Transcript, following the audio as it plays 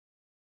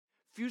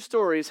Few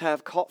stories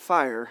have caught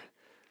fire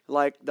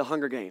like The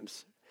Hunger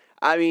Games.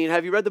 I mean,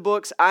 have you read the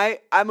books?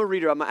 I'm a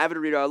reader. I'm an avid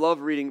reader. I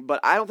love reading,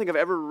 but I don't think I've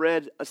ever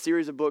read a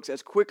series of books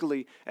as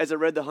quickly as I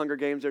read The Hunger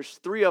Games. There's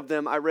 3 of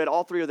them. I read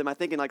all 3 of them, I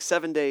think, in like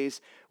 7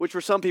 days, which for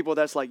some people,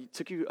 that's like, it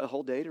took you a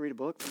whole day to read a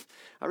book?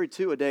 I read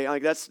 2 a day.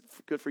 Like, that's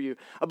good for you.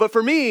 But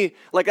for me,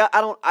 like, I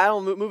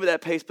don't move at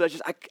that pace, but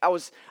I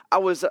was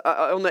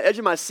on the edge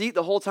of my seat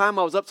the whole time.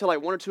 I was up till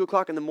like 1 or 2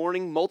 o'clock in the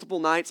morning, multiple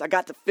nights. I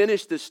got to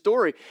finish this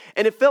story,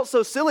 and it felt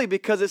so silly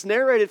because it's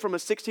narrated from a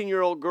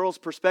 16-year-old girl's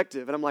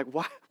perspective, and I'm like,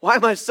 why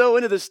am I so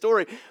into this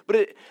story?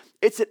 But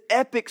it's an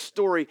epic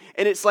story,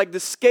 and it's like the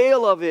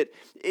scale of it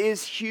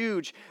is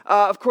huge.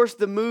 Of course,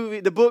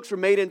 the books were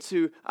made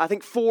into, I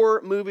think,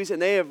 4 movies,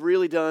 and they have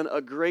really done a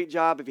great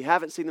job. If you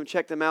haven't seen them,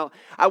 check them out.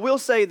 I will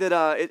say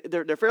that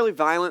they're fairly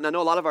violent, and I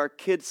know a lot of our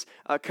kids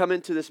come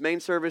into this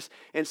main service,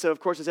 and so, of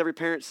course, it's every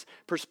parent's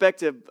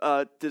perspective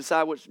to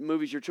decide which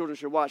movies your children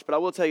should watch. But I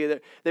will tell you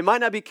that they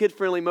might not be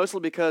kid-friendly, mostly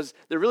because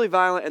they're really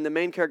violent, and the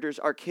main characters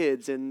are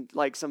kids, and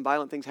like some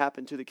violent things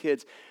happen to the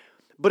kids.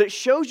 But it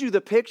shows you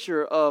the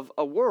picture of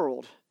a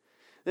world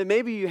that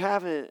maybe you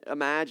haven't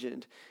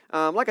imagined.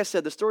 Like I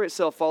said, the story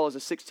itself follows a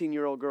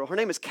 16-year-old girl. Her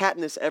name is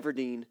Katniss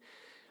Everdeen.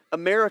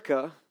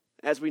 America,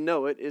 as we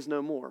know it, is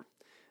no more.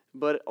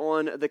 But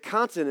on the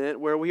continent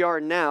where we are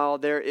now,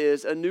 there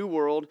is a new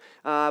world,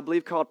 I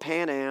believe called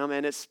Pan Am,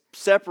 and it's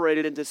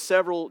separated into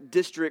several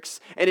districts.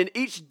 And in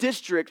each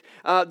district,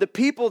 the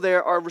people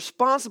there are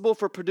responsible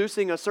for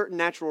producing a certain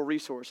natural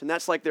resource, and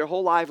that's like their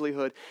whole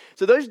livelihood.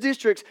 So those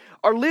districts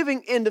are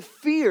living in the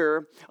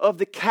fear of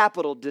the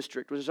capital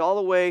district, which is all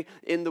the way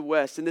in the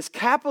west. And this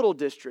capital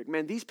district,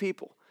 man, these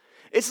people,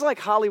 it's like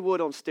Hollywood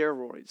on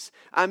steroids.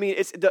 I mean,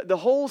 it's the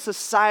whole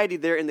society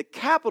there in the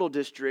capital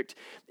district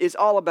is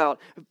all about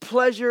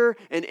pleasure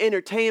and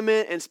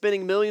entertainment and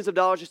spending millions of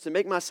dollars just to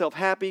make myself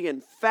happy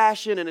and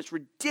fashion, and it's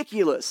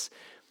ridiculous.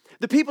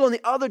 The people in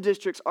the other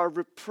districts are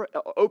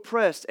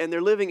oppressed, and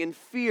they're living in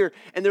fear,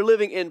 and they're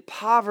living in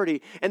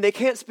poverty, and they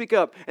can't speak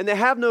up, and they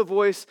have no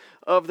voice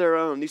of their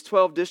own. These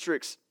 12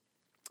 districts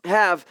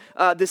have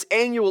this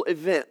annual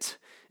event.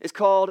 It's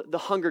called the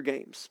Hunger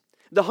Games.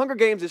 The Hunger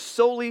Games is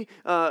solely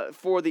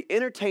for the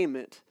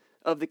entertainment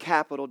of the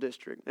capital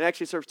district. It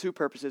actually serves 2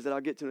 purposes that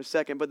I'll get to in a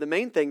second, but the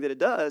main thing that it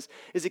does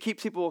is it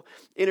keeps people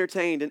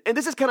entertained. And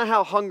this is kind of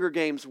how Hunger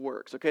Games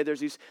works, okay?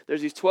 There's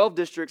these 12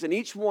 districts, and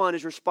each one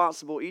is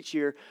responsible each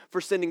year for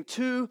sending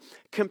 2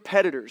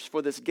 competitors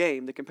for this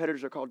game. The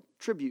competitors are called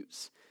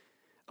tributes,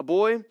 a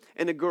boy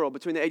and a girl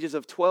between the ages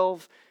of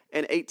 12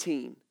 and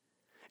 18.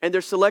 And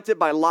they're selected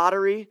by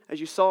lottery, as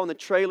you saw in the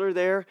trailer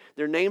there.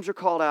 Their names are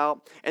called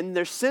out, and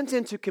they're sent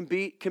in to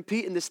compete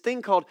in this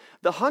thing called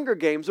the Hunger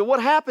Games. And what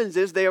happens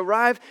is they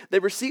arrive, they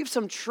receive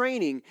some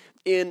training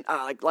in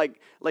like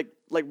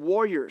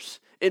warriors,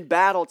 in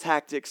battle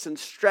tactics and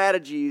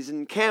strategies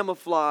and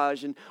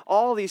camouflage and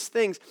all these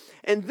things.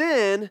 And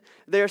then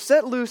they are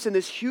set loose in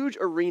this huge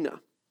arena.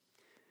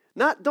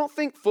 Don't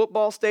think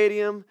football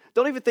stadium.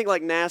 Don't even think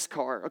like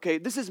NASCAR. Okay,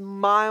 this is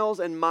miles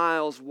and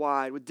miles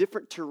wide with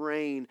different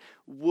terrain,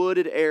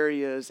 wooded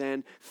areas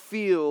and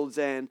fields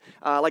and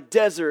like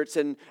deserts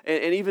and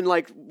even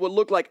like what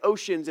look like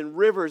oceans and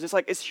rivers.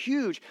 It's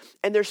huge,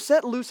 and they're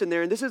set loose in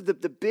there. And this is the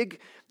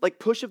big like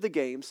push of the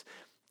games.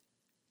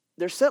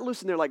 They're set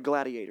loose in there like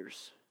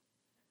gladiators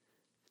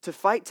to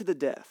fight to the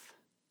death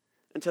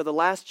until the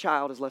last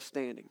child is left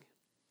standing.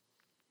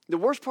 The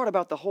worst part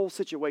about the whole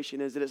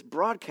situation is that it's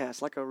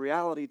broadcast like a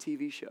reality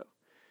TV show.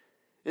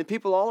 And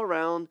people all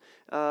around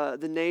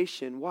the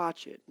nation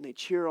watch it, and they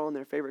cheer on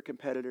their favorite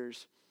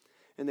competitors,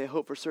 and they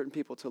hope for certain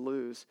people to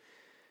lose.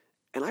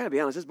 And I gotta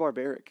be honest, it's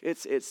barbaric.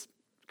 It's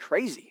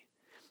crazy.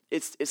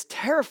 It's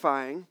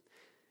terrifying.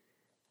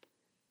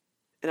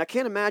 And I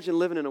can't imagine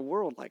living in a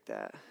world like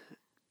that.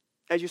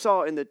 As you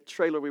saw in the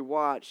trailer we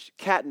watched,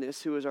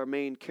 Katniss, who is our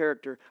main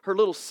character, her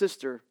little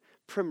sister,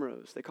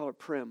 Primrose, they call her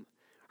Prim,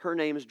 her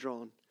name is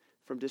drawn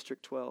from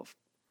District 12.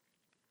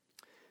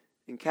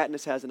 And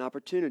Katniss has an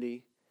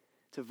opportunity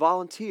to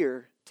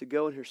volunteer to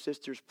go in her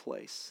sister's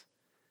place.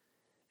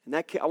 And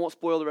I won't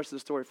spoil the rest of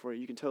the story for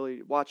you. You can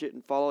totally watch it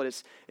and follow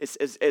it. It's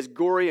as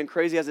gory and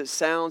crazy as it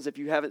sounds. If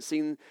you haven't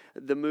seen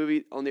the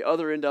movie, on the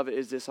other end of it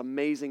is this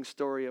amazing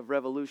story of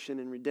revolution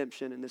and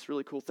redemption and this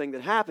really cool thing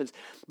that happens.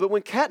 But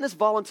when Katniss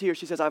volunteers,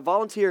 she says, I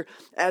volunteer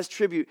as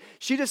tribute.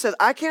 She just says,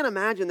 I can't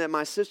imagine that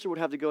my sister would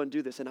have to go and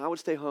do this, and I would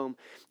stay home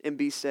and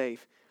be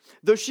safe.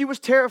 Though she was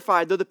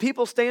terrified, though the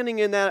people standing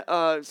in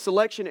that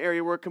selection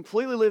area were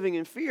completely living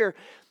in fear,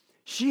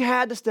 she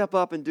had to step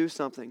up and do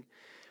something.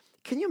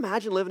 Can you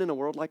imagine living in a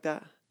world like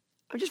that?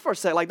 I mean, just for a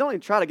second, don't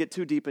even try to get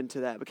too deep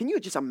into that, but can you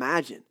just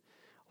imagine?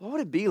 What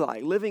would it be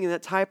like living in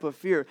that type of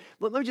fear?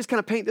 Let me just kind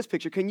of paint this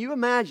picture. Can you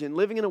imagine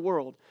living in a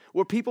world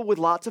where people with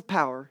lots of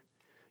power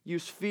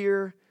use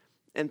fear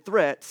and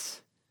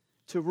threats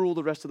to rule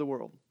the rest of the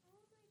world?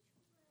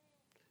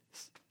 It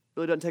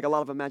really doesn't take a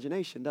lot of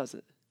imagination, does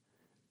it?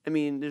 I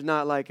mean, there's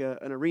not like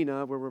an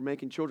arena where we're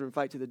making children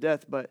fight to the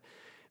death, but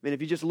I mean,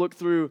 if you just look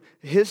through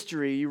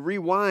history, you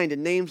rewind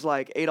and names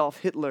like Adolf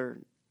Hitler,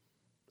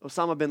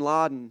 Osama bin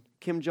Laden,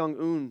 Kim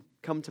Jong-un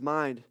come to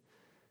mind.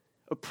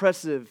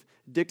 Oppressive,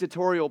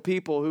 dictatorial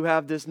people who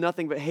have this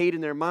nothing but hate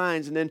in their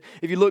minds. And then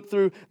if you look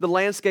through the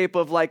landscape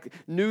of like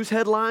news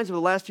headlines over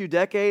the last few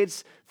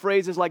decades,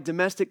 phrases like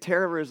domestic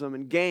terrorism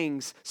and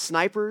gangs,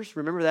 snipers,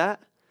 remember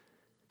that?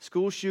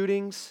 School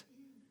shootings.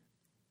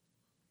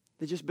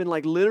 They've just been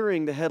like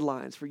littering the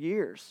headlines for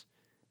years.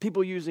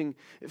 People using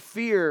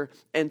fear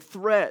and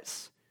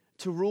threats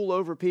to rule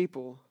over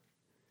people.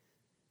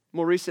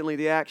 More recently,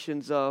 the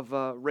actions of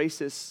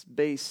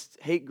racist-based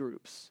hate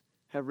groups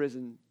have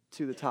risen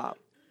to the top.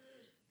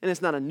 And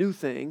it's not a new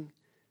thing,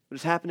 but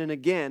it's happening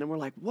again. And we're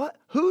like, what?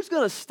 Who's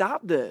going to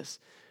stop this?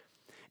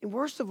 And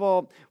worst of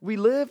all, we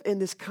live in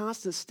this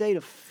constant state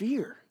of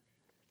fear.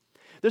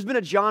 There's been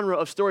a genre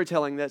of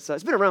storytelling that's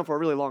it's been around for a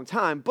really long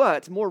time,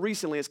 but more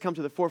recently it's come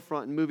to the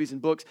forefront in movies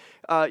and books.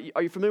 Are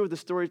you familiar with the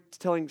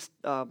storytelling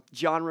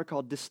genre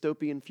called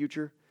dystopian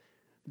future?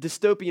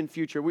 Dystopian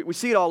future. We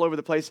see it all over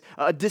the place.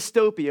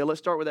 Dystopia, let's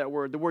start with that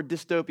word. The word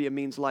dystopia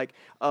means like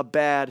a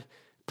bad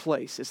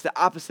place. It's the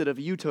opposite of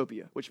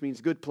utopia, which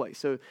means good place.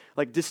 So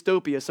like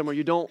dystopia, somewhere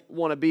you don't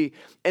want to be.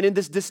 And in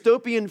this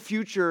dystopian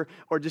future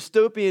or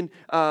dystopian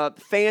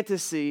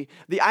fantasy,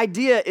 the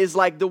idea is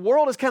like the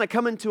world is kind of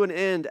coming to an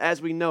end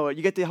as we know it.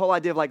 You get the whole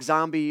idea of like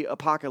zombie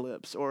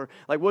apocalypse, or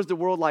like what's the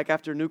world like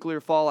after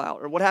nuclear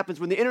fallout, or what happens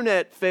when the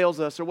internet fails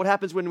us, or what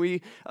happens when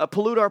we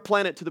pollute our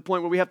planet to the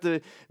point where we have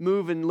to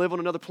move and live on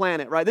another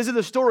planet, right? These are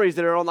the stories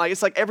that are on, like,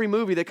 it's like every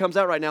movie that comes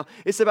out right now.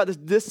 It's about this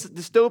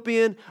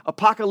dystopian,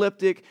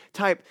 apocalyptic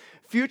type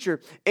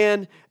future.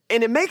 And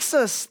it makes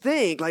us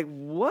think, like,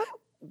 what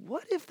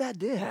if that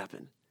did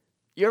happen?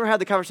 You ever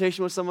had the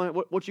conversation with someone,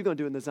 what you going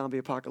to do in the zombie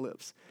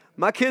apocalypse?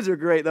 My kids are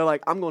great. They're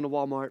like, I'm going to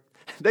Walmart.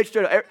 They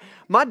straight up,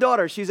 my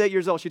daughter, she's 8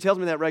 years old. She tells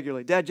me that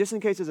regularly. Dad, just in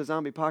case there's a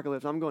zombie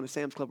apocalypse, I'm going to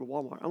Sam's Club or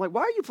Walmart. I'm like,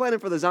 why are you planning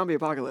for the zombie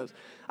apocalypse?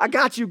 I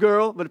got you,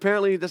 girl. But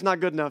apparently that's not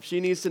good enough. She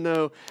needs to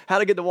know how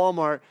to get to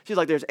Walmart. She's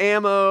like, there's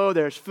ammo,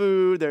 there's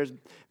food, there's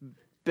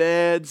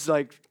beds,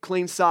 like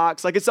clean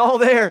socks. Like, it's all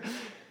there.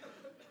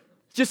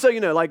 Just so you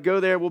know, like, go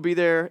there, we'll be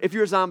there. If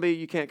you're a zombie,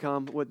 you can't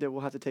come. We'll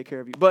have to take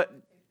care of you. But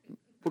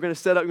we're going to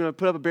set up, we're going to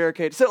put up a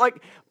barricade. So,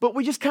 like, but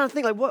we just kind of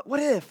think, like, what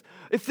if?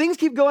 If things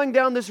keep going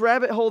down this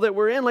rabbit hole that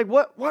we're in, like,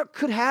 what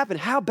could happen?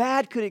 How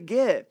bad could it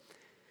get?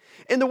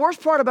 And the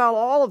worst part about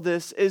all of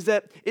this is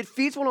that it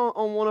feeds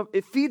on one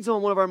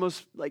of our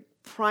most, like,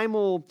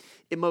 primal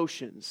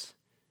emotions.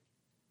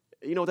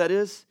 You know what that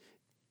is?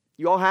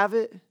 You all have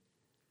it?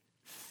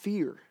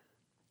 Fear.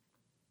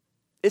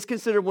 It's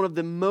considered one of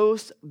the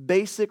most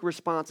basic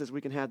responses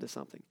we can have to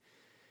something.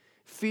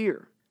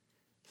 Fear.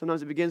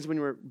 Sometimes it begins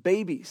when we're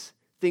babies,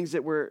 things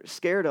that we're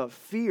scared of.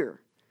 Fear.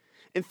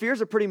 And fear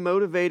is a pretty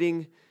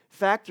motivating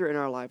factor in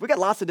our life. We got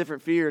lots of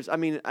different fears. I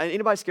mean,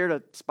 anybody scared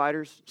of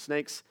spiders,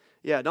 snakes?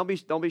 Yeah, don't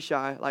be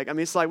shy. Like, I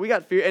mean, it's like we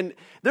got fear, and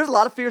there's a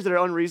lot of fears that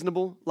are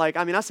unreasonable. Like,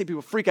 I mean, I see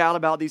people freak out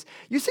about these.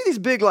 You see these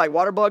big, like,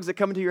 water bugs that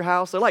come into your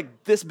house. They're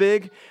like this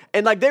big,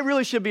 and like they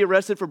really should be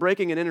arrested for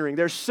breaking and entering.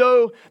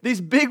 These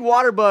big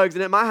water bugs,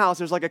 and at my house,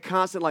 there's like a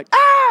constant like,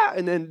 ah!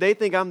 And then they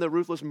think I'm the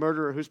ruthless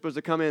murderer who's supposed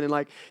to come in and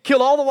like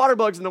kill all the water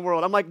bugs in the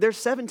world. I'm like, there's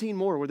 17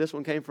 more where this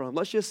one came from.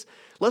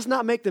 Let's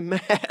not make them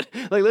mad.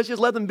 Like, let's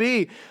just let them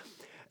be.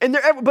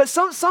 But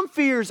some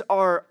fears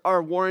are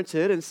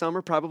warranted, and some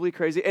are probably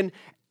crazy. And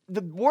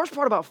the worst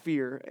part about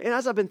fear, and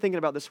as I've been thinking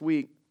about this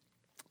week,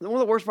 one of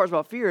the worst parts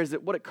about fear is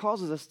that what it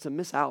causes us to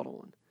miss out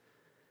on.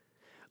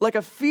 Like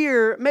a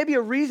fear, maybe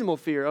a reasonable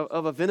fear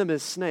of a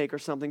venomous snake or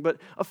something, but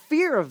a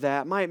fear of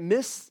that might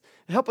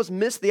help us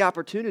miss the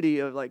opportunity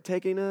of like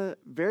taking a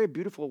very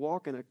beautiful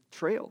walk in a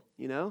trail,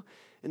 you know,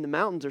 in the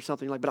mountains or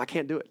something. Like, but I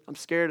can't do it. I'm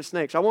scared of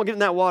snakes. I won't get in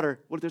that water.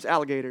 What if there's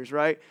alligators,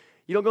 right?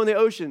 You don't go in the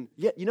ocean.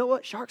 Yeah, you know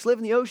what? Sharks live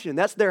in the ocean.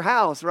 That's their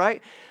house,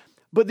 right?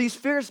 But these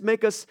fears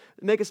make us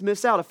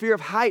miss out. A fear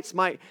of heights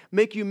might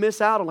make you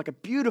miss out on like a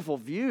beautiful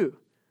view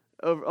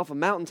off a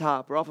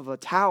mountaintop or off of a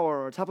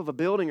tower or top of a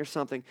building or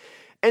something.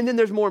 And then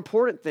there's more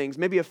important things,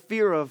 maybe a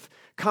fear of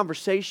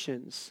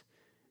conversations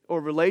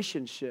or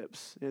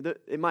relationships.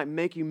 It might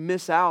make you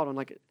miss out on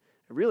like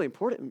a really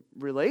important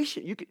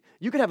relation.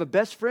 You could have a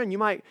best friend.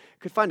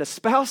 Could find a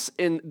spouse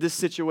in this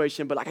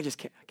situation, but like I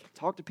can't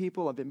talk to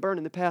people. I've been burned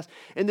in the past.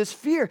 And this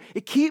fear,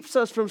 it keeps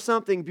us from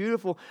something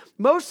beautiful.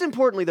 Most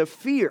importantly, the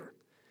fear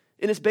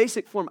in its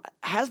basic form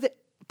has the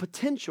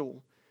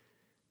potential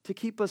to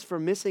keep us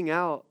from missing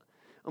out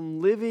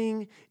on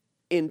living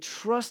and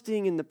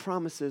trusting in the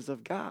promises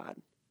of God.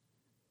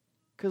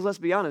 Because let's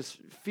be honest,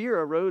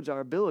 fear erodes our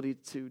ability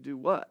to do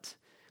what?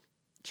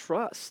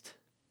 Trust.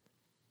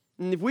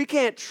 And if we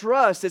can't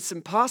trust, it's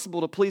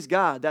impossible to please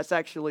God. That's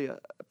actually a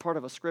part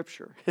of a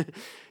scripture.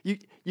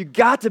 You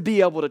got to be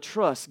able to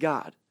trust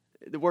God.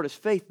 The word is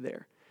faith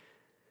there.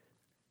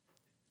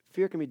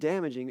 Fear can be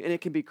damaging, and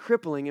it can be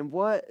crippling, and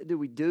what do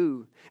we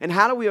do? And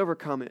how do we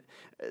overcome it?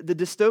 The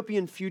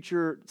dystopian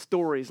future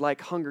stories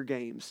like Hunger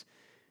Games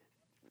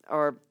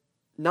are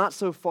not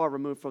so far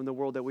removed from the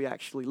world that we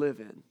actually live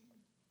in.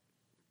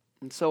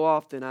 And so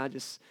often I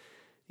just,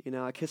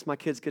 I kiss my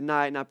kids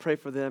goodnight and I pray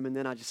for them, and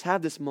then I just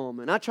have this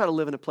moment. And I try to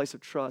live in a place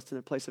of trust and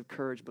a place of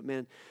courage, but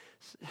man,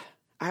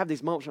 I have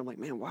these moments where I'm like,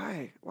 man,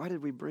 why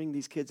did we bring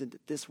these kids into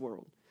this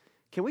world?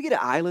 Can we get an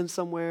island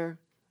somewhere?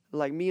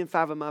 Like me and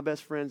 5 of my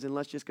best friends, and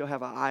let's just go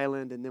have an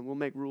island, and then we'll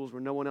make rules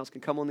where no one else can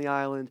come on the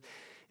island,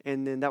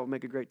 and then that would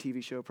make a great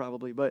TV show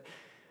probably. But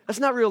that's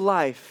not real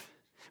life.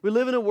 We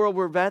live in a world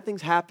where bad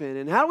things happen,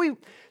 and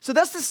so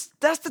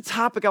that's the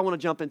topic I want to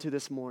jump into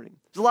this morning.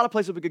 There's a lot of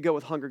places we could go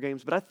with Hunger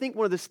Games, but I think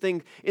one of this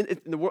thing, in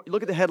the world,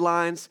 look at the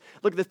headlines,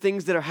 look at the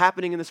things that are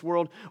happening in this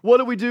world. What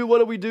do we do? What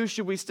do we do?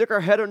 Should we stick our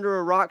head under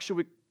a rock? Should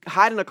we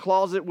hide in a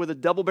closet with a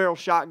double-barrel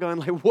shotgun?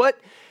 Like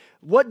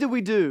what do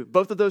we do?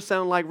 Both of those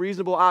sound like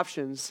reasonable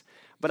options,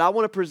 but I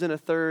want to present a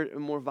third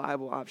and more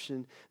viable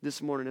option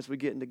this morning as we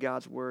get into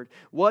God's Word.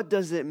 What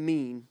does it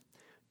mean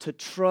to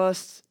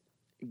trust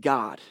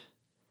God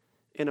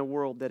in a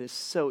world that is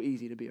so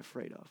easy to be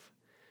afraid of?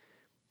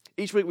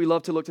 Each week we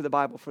love to look to the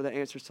Bible for the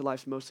answers to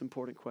life's most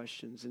important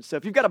questions. And so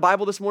if you've got a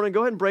Bible this morning,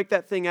 go ahead and break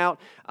that thing out.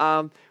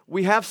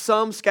 We have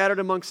some scattered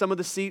among some of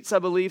the seats, I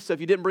believe. So if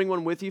you didn't bring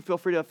one with you, feel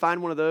free to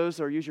find one of those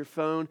or use your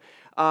phone.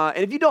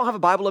 And if you don't have a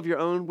Bible of your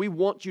own, we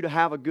want you to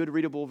have a good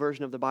readable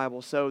version of the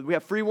Bible. So we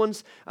have free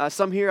ones,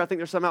 some here. I think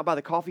there's some out by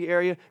the coffee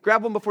area.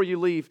 Grab one before you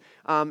leave.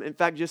 In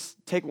fact,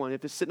 just take one.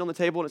 If it's sitting on the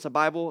table and it's a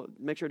Bible,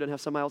 make sure it doesn't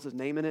have somebody else's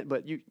name in it.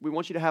 But we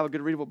want you to have a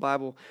good readable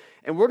Bible.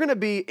 And we're going to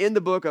be in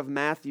the book of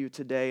Matthew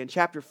today in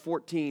chapter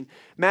 14.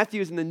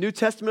 Matthew is in the New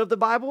Testament of the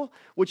Bible,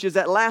 which is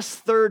that last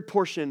third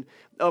portion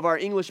of our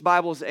English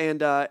Bibles.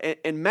 And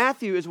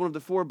Matthew is one of the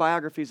 4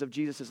 biographies of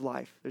Jesus'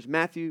 life. There's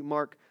Matthew,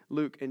 Mark,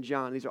 Luke, and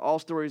John. These are all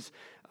stories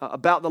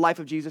about the life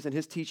of Jesus and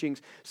his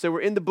teachings. So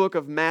we're in the book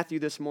of Matthew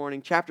this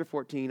morning, chapter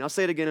 14. I'll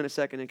say it again in a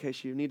second in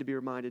case you need to be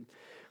reminded.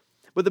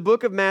 But the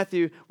book of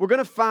Matthew, we're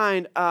going to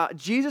find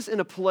Jesus in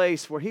a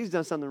place where he's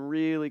done something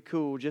really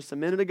cool just a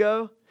minute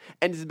ago,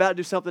 and he's about to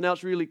do something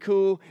else really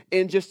cool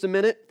in just a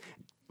minute.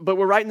 But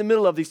we're right in the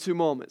middle of these 2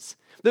 moments.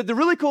 The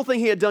really cool thing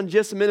he had done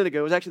just a minute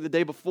ago was actually the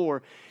day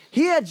before.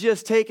 He had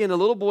just taken a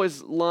little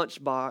boy's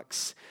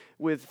lunchbox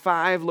with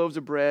 5 loaves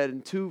of bread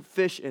and 2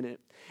 fish in it.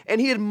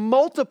 And he had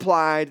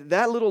multiplied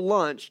that little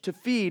lunch to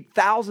feed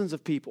thousands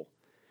of people.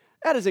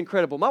 That is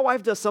incredible. My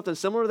wife does something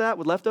similar to that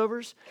with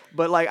leftovers,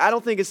 but I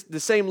don't think it's the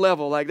same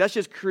level. That's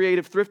just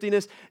creative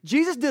thriftiness.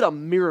 Jesus did a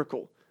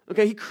miracle.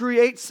 Okay, he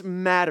creates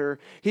matter.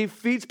 He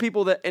feeds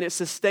people and it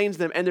sustains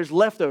them, and there's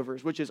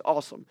leftovers, which is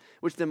awesome,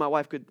 which then my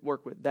wife could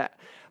work with that.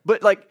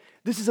 But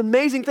this is an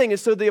amazing thing. And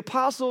so the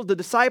apostles, the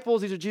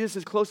disciples, these are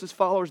Jesus' closest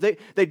followers.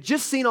 They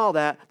just seen all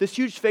that, this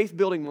huge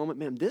faith-building moment.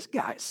 Man, this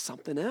guy is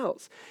something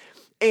else.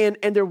 And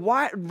they're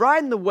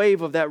riding the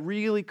wave of that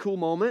really cool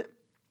moment.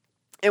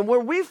 And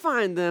where we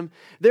find them,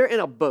 they're in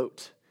a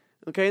boat.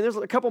 Okay, and there's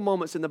a couple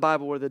moments in the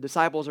Bible where the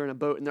disciples are in a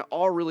boat, and they're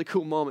all really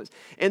cool moments.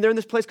 And they're in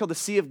this place called the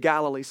Sea of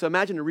Galilee. So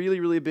imagine a really,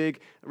 really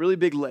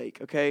big lake,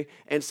 okay?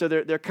 And so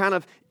they're kind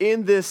of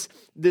in this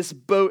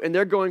boat, and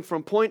they're going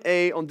from point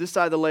A on this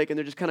side of the lake, and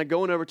they're just kind of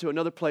going over to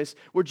another place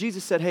where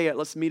Jesus said, hey,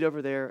 let's meet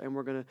over there, and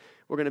we're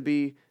gonna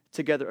be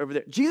together over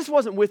there. Jesus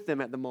wasn't with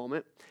them at the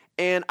moment,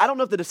 and I don't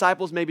know if the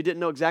disciples maybe didn't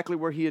know exactly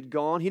where he had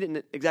gone. He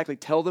didn't exactly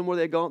tell them where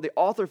they had gone. The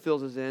author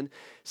fills us in,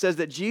 says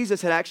that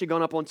Jesus had actually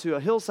gone up onto a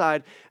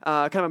hillside,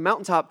 kind of a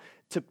mountaintop,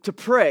 to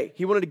pray.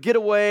 He wanted to get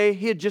away.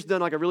 He had just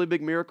done a really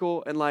big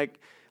miracle, and like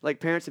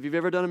parents, if you've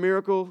ever done a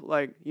miracle,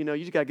 you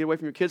just got to get away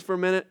from your kids for a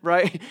minute,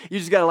 right? You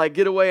just got to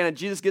get away, and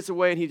Jesus gets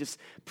away, and he just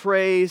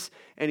prays,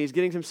 and he's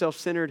getting himself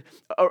centered.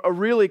 A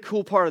really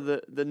cool part of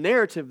the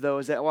narrative, though,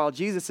 is that while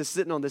Jesus is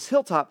sitting on this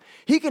hilltop,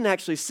 he can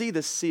actually see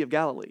the Sea of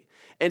Galilee.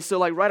 And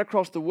so right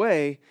across the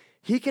way,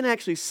 he can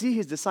actually see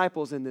his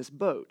disciples in this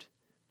boat,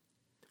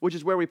 which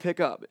is where we pick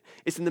up.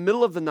 It's in the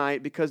middle of the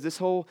night because this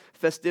whole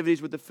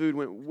festivities with the food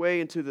went way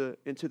into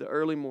the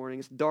early morning.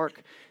 It's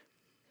dark.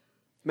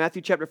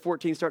 Matthew chapter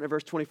 14, starting at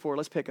verse 24.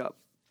 Let's pick up.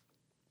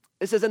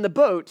 It says, and the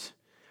boat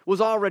was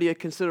already a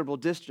considerable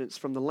distance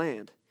from the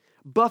land,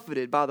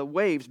 buffeted by the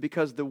waves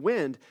because the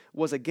wind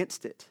was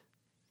against it.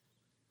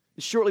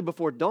 Shortly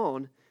before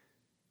dawn,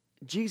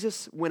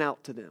 Jesus went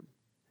out to them.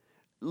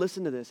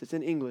 Listen to this. It's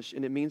in English,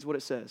 and it means what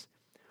it says.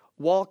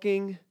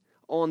 Walking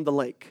on the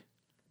lake.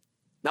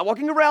 Not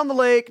walking around the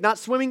lake, not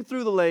swimming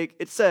through the lake.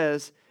 It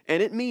says,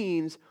 and it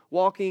means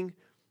walking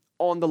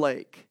on the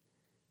lake.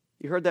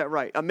 You heard that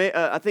right.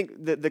 I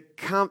think the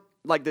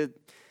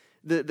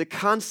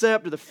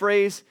concept or the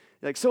phrase,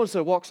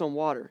 so-and-so walks on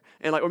water,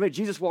 and or maybe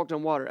Jesus walked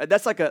on water.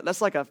 That's like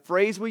a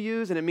phrase we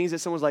use, and it means that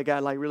someone's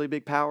got really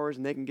big powers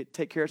and they can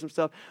take care of some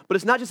stuff. But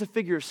it's not just a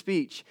figure of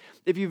speech.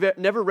 If you've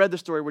never read the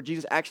story where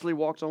Jesus actually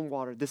walked on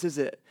water, this is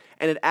it,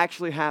 and it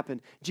actually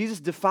happened. Jesus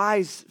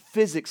defies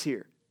physics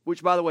here,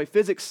 which, by the way,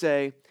 physics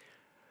say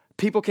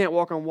people can't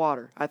walk on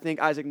water. I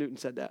think Isaac Newton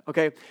said that,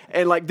 okay?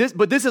 And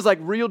but this is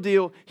real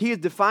deal. He is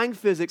defying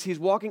physics. He's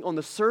walking on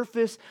the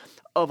surface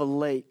of a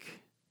lake.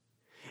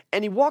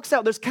 And he walks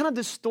out. There's kind of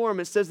this storm.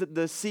 It says that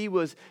the sea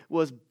was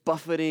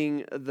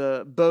buffeting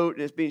the boat,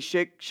 and it's being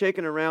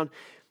shaken around.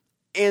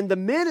 And the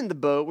men in the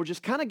boat were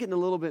just kind of getting a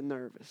little bit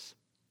nervous.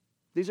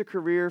 These are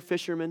career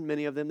fishermen,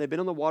 many of them. They've been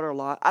on the water a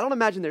lot. I don't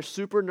imagine they're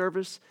super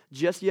nervous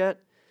just yet,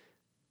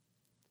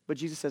 but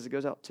Jesus says it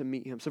goes out to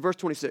meet him. So verse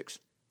 26,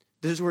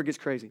 this is where it gets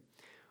crazy.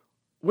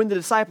 When the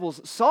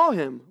disciples saw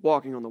him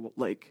walking on the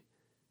lake,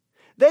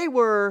 they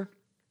were,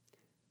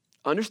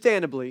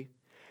 understandably,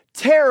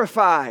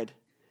 terrified.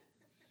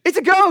 It's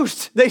a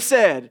ghost, they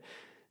said.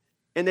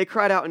 And they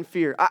cried out in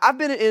fear. I've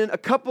been in a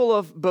couple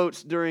of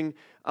boats during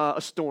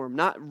a storm,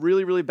 not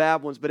really, really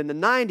bad ones, but in the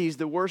 90s,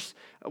 the worst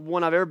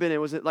one I've ever been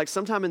in was like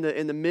sometime in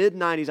the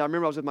mid-90s. I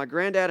remember I was with my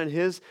granddad and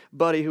his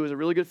buddy, who was a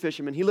really good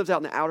fisherman. He lives out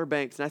in the Outer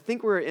Banks, and I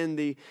think we were in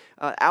the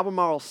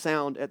Albemarle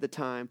Sound at the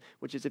time,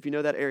 which is, if you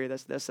know that area,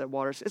 that's that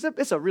water.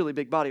 It's a really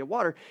big body of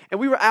water. And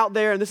we were out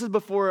there, and this is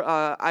before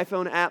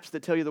iPhone apps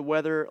that tell you the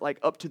weather like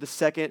up to the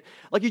second.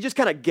 Like you just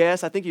kind of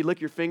guess. I think you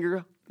lick your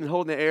finger and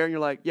hold in the air, and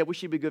you're like, yeah, we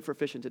should be good for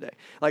fishing today.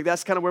 Like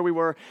that's kind of where we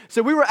were.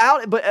 So we were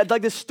out, but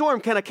like this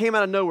storm kind of came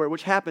out of nowhere,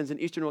 which happens in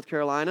eastern North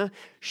Carolina.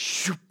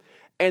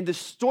 And the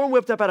storm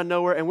whipped up out of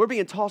nowhere, and we're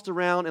being tossed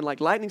around, and like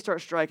lightning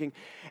starts striking.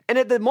 And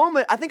at the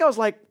moment, I think I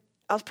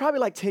was probably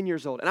like 10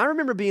 years old. And I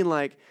remember being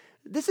like,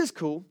 this is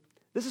cool.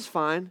 This is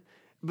fine.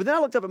 But then I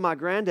looked up at my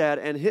granddad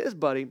and his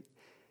buddy,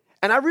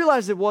 and I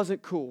realized it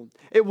wasn't cool.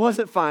 It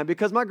wasn't fine,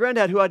 because my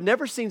granddad, who I'd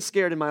never seen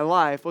scared in my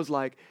life, was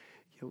like,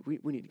 we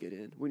need to get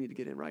in. We need to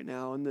get in right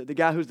now. And the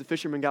guy who's the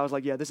fisherman guy was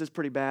like, yeah, this is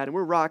pretty bad. And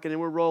we're rocking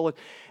and we're rolling.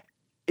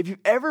 If you've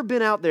ever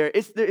been out there,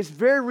 it's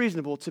very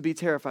reasonable to be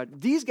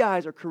terrified. These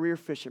guys are career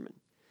fishermen.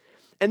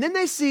 And then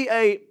they see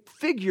a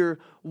figure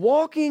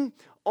walking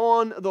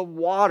on the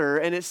water,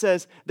 and it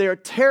says they are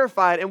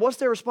terrified. And what's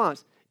their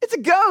response? It's a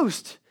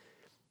ghost.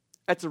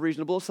 That's a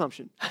reasonable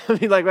assumption. I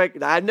mean,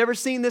 like I've never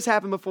seen this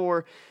happen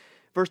before.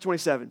 Verse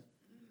 27.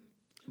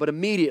 But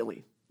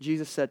immediately,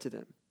 Jesus said to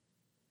them,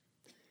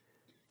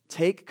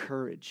 take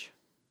courage.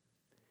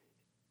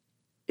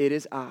 It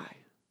is I.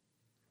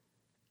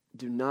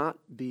 Do not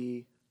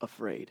be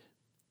afraid.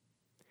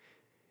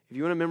 If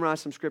you want to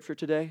memorize some scripture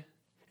today,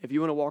 if you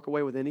want to walk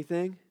away with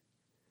anything,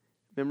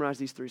 memorize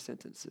these 3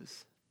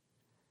 sentences.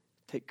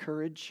 Take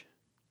courage.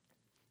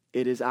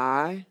 It is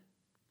I.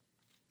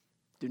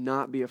 Do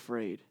not be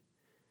afraid.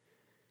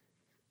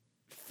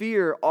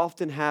 Fear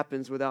often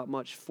happens without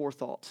much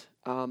forethought.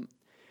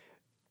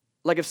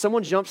 Like if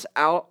someone jumps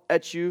out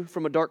at you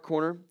from a dark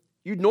corner,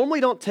 you normally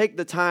don't take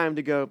the time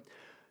to go,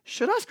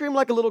 should I scream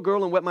like a little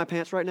girl and wet my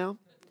pants right now?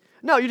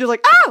 No, you're just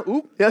like, ah!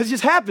 Oop, it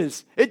just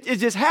happens. It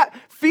just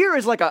Fear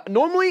is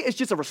normally it's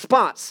just a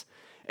response.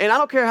 And I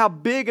don't care how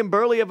big and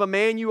burly of a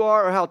man you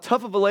are or how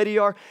tough of a lady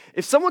you are.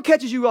 If someone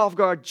catches you off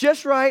guard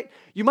just right,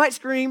 you might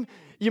scream,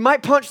 you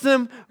might punch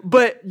them,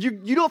 but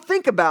you don't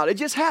think about it. It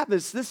just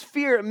happens. This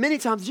fear, many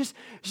times, it's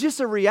just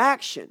a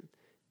reaction.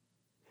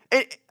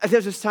 And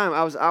there's this time,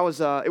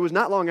 it was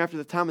not long after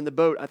the time in the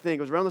boat, I think.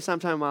 It was around the same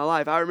time in my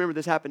life. I remember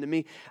this happened to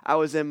me. I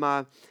was in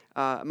my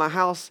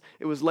house.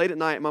 It was late at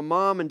night. My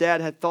mom and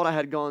dad had thought I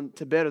had gone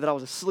to bed or that I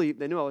was asleep.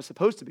 They knew I was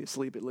supposed to be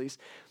asleep at least.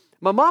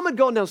 My mom had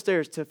gone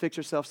downstairs to fix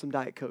herself some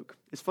Diet Coke.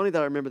 It's funny that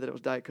I remember that it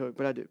was Diet Coke,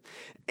 but I do.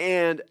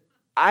 And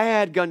I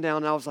had gunned down,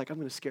 and I was like, I'm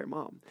going to scare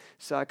Mom.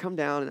 So I come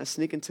down, and I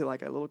sneak into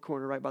like a little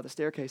corner right by the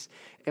staircase,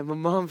 and my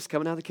mom's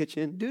coming out of the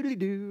kitchen,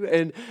 doo-doo-doo,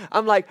 and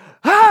I'm like,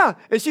 ah!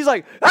 And she's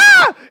like,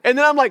 ah! And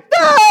then I'm like,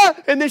 ah!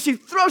 And then she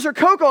throws her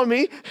Coke on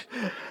me,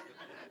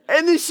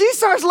 and then she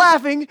starts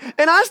laughing,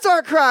 and I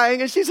start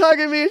crying, and she's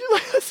hugging me, and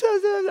she's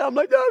like, I'm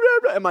like, no,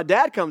 no, no. And my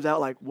dad comes out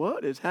like,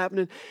 what is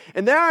happening?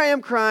 And there I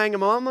am crying,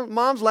 and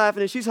mom's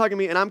laughing, and she's hugging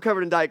me, and I'm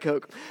covered in Diet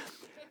Coke.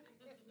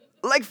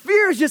 Like,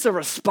 fear is just a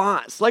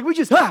response. Like, we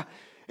just,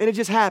 and it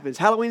just happens.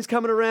 Halloween's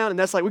coming around, and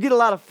that's like, we get a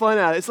lot of fun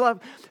out of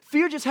it.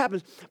 Fear just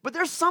happens. But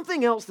there's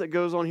something else that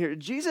goes on here.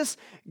 Jesus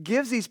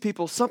gives these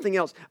people something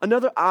else,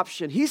 another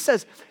option. He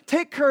says,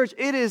 take courage.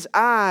 It is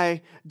I.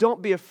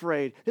 Don't be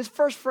afraid. His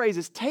first phrase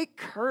is, take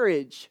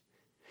courage.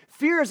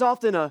 Fear is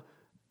often a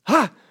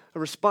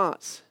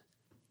response.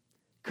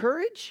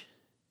 Courage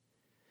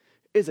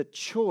is a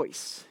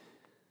choice.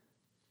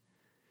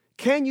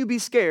 Can you be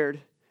scared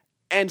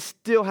and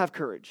still have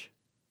courage?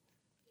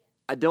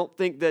 I don't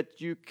think that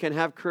you can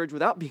have courage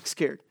without being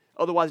scared.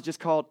 Otherwise, it's just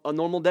called a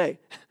normal day.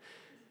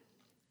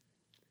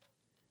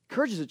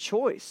 Courage is a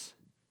choice.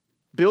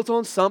 Built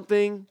on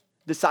something,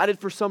 decided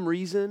for some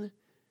reason.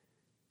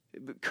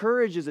 But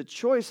courage is a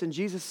choice, and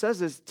Jesus says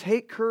this,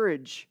 take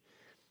courage.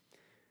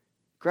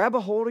 Grab a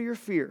hold of your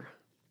fear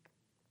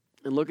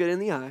and look it in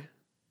the eye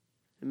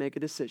and make a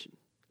decision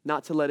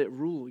not to let it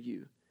rule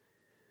you.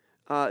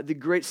 The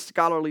great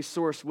scholarly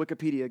source,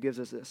 Wikipedia, gives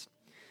us this.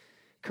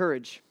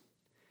 Courage,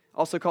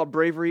 also called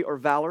bravery or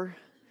valor,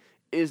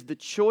 is the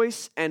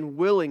choice and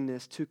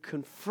willingness to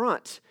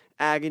confront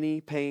agony,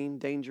 pain,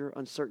 danger,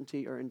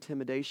 uncertainty, or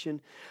intimidation.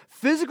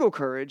 Physical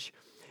courage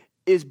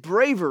is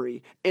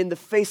bravery in the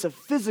face of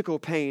physical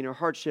pain or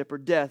hardship or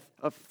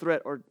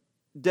threat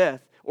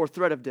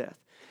of death.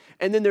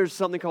 And then there's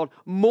something called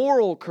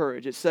moral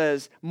courage. It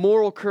says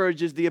moral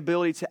courage is the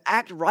ability to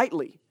act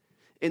rightly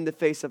in the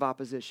face of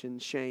opposition,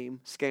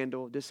 shame,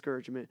 scandal,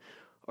 discouragement,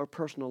 or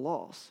personal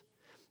loss.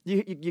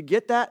 You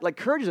get that? Like,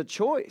 courage is a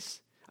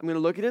choice. I'm going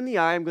to look it in the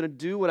eye. I'm going to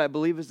do what I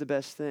believe is the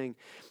best thing.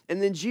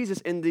 And then Jesus,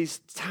 in these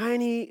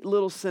tiny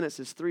little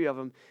sentences, 3 of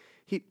them,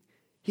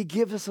 he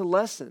gives us a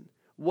lesson.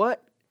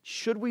 What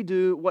should we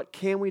do? What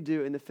can we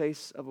do in the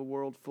face of a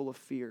world full of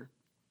fear?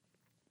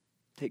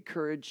 Take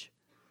courage.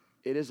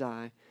 It is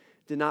I.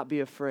 Do not be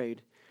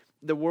afraid.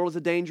 The world is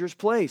a dangerous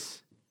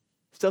place.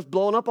 Stuff's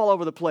blowing up all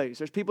over the place.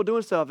 There's people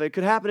doing stuff. It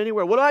could happen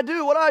anywhere. What do I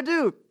do? What do I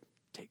do?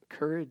 Take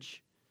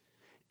courage.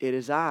 It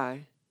is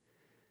I.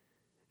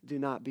 Do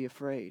not be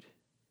afraid.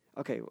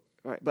 Okay, all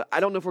right. But I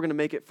don't know if we're going to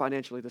make it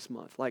financially this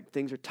month. Like,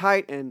 things are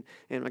tight, and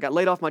I got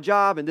laid off my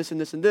job, and this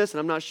and this and this, and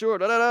I'm not sure.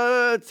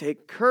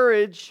 Take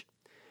courage.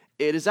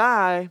 It is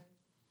I.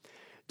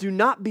 Do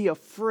not be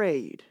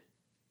afraid.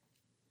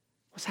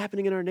 What's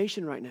happening in our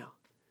nation right now?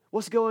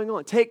 What's going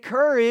on? Take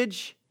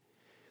courage.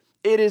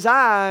 It is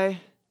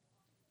I.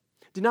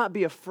 Do not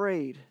be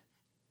afraid.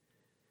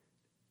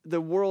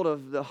 The world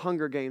of the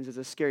Hunger Games is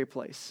a scary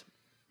place.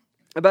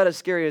 About as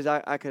scary as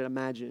I could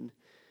imagine.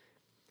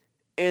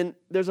 And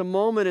there's a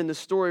moment in the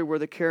story where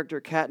the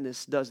character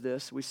Katniss does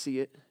this. We see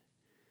it.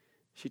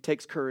 She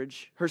takes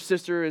courage. Her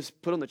sister is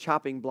put on the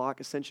chopping block,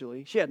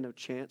 essentially. She had no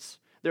chance.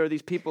 There are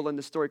these people in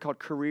the story called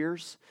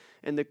careers,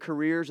 and the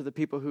careers are the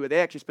people who, they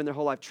actually spend their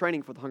whole life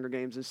training for the Hunger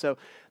Games. And so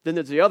then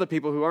there's the other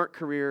people who aren't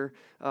career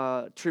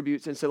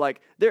tributes, and so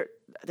like they're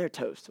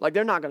toast. Like,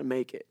 they're not going to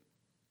make it.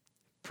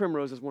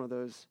 Primrose is one of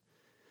those.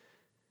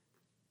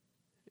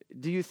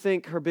 Do you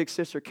think her big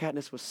sister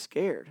Katniss was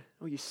scared?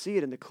 Oh, you see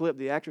it in the clip.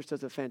 The actress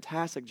does a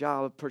fantastic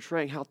job of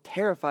portraying how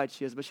terrified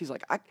she is, but she's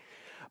like,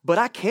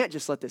 I can't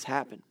just let this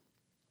happen.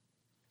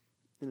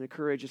 In a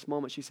courageous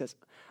moment, she says,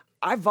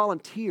 I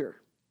volunteer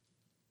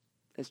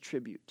as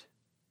tribute.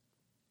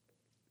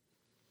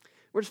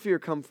 Where does fear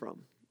come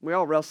from? We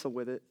all wrestle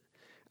with it.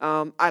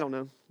 I don't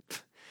know.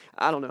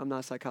 I'm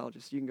not a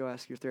psychologist. You can go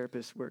ask your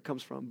therapist where it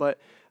comes from. But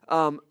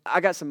I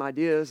got some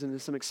ideas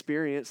and some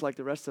experience like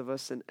the rest of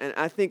us. And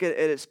I think at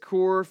its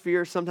core,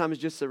 fear sometimes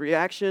is just a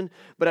reaction.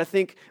 But I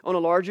think on a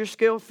larger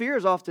scale, fear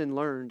is often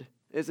learned,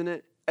 isn't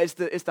it? It's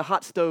the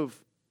hot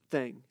stove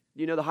thing.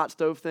 You know the hot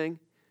stove thing?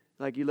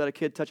 Like, you let a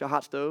kid touch a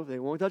hot stove, they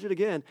won't touch it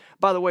again.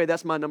 By the way,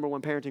 that's my number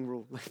 1 parenting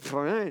rule.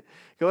 All right,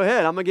 go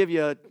ahead. I'm going to give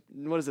you a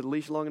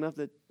leash long enough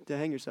to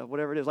hang yourself,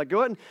 whatever it is. Like,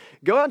 go out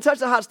and touch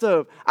the hot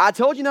stove. I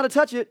told you not to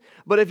touch it,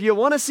 but if you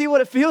want to see what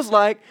it feels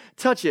like,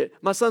 touch it.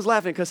 My son's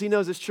laughing because he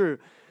knows it's true.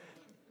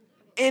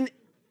 And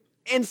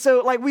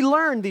so, like, we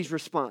learn these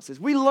responses.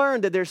 We learn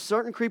that there's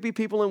certain creepy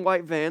people in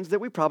white vans that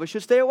we probably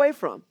should stay away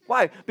from.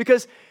 Why?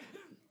 Because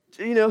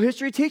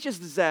history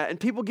teaches us that,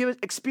 and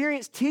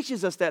experience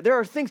teaches us that. There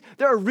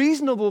are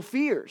reasonable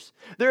fears.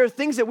 There are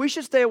things that we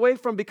should stay away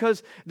from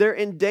because they're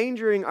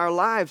endangering our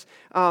lives.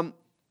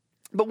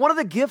 But one of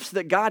the gifts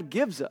that God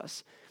gives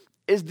us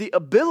is the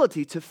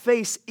ability to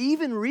face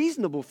even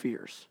reasonable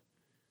fears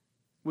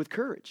with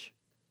courage,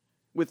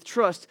 with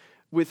trust,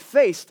 with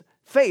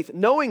faith,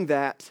 knowing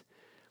that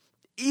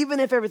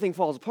even if everything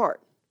falls apart,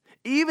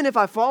 even if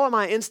I follow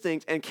my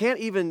instinct and can't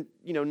even,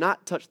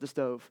 not touch the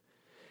stove,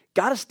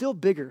 God is still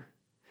bigger.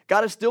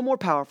 God is still more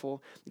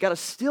powerful. God is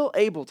still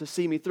able to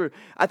see me through.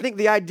 I think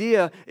the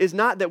idea is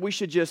not that we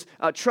should just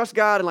trust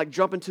God and like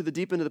jump into the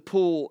deep end of the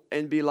pool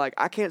and be like,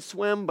 I can't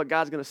swim, but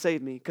God's going to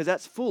save me, because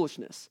that's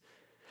foolishness.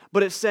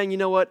 But it's saying, you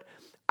know what?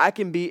 I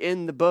can be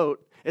in the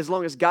boat as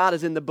long as God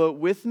is in the boat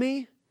with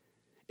me.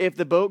 If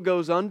the boat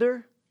goes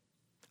under,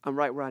 I'm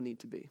right where I need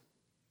to be.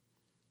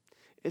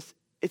 It's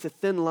a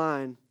thin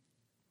line,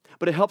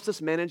 but it helps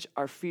us manage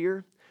our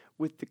fear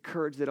with the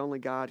courage that only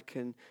God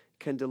can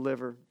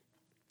deliver.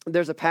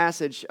 There's a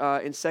passage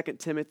in 2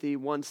 Timothy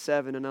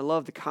 1:7, and I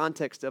love the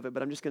context of it,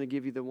 but I'm just going to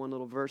give you the one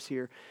little verse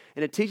here.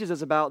 And it teaches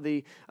us about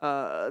the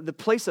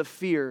place of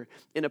fear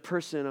in a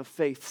person of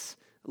faith's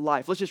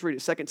life. Let's just read it,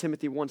 2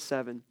 Timothy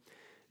 1:7.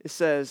 It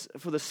says,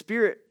 for the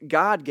Spirit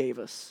God gave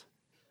us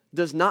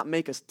does not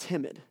make us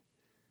timid,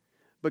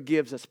 but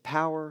gives us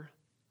power,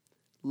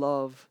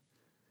 love,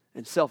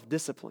 and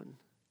self-discipline.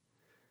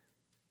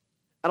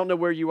 I don't know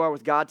where you are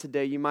with God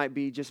today. You might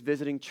be just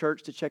visiting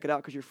church to check it out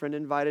because your friend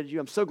invited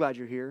you. I'm so glad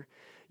you're here.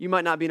 You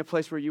might not be in a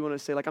place where you want to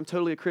say, like, I'm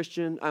totally a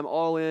Christian. I'm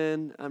all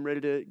in. I'm ready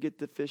to get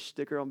the fish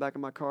sticker on the back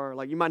of my car.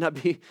 Like, you might not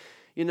be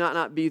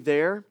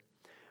there.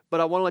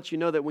 But I want to let you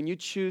know that when you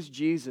choose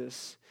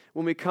Jesus,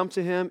 when we come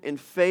to Him in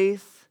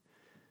faith,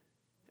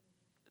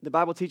 the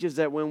Bible teaches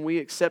that when we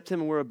accept Him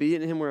and we're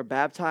obedient to Him, we're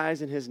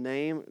baptized in His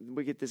name,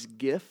 we get this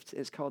gift.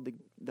 It's called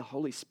the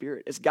Holy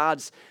Spirit. It's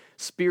God's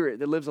Spirit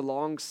that lives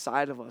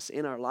alongside of us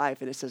in our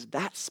life. And it says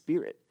that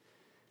Spirit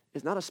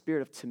is not a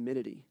spirit of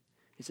timidity.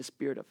 It's a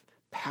spirit of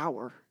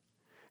power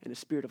and a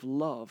spirit of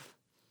love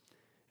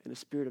and a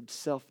spirit of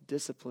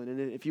self-discipline.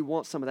 And if you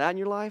want some of that in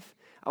your life,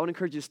 I would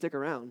encourage you to stick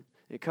around.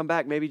 And come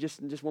back maybe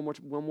just one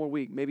more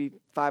week, maybe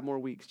 5 more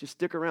weeks. Just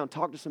stick around.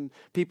 Talk to some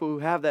people who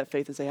have that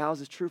faith and say, how is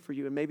this true for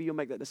you? And maybe you'll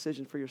make that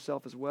decision for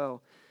yourself as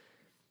well.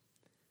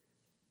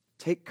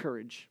 Take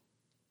courage.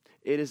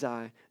 It is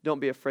I. Don't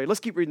be afraid. Let's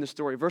keep reading the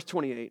story. Verse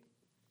 28.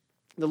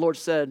 The Lord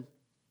said,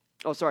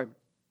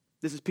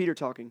 this is Peter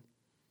talking.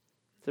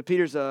 So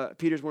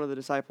Peter's one of the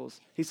disciples.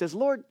 He says,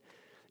 Lord,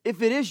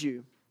 If it is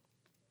you,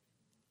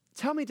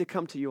 tell me to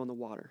come to you on the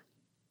water.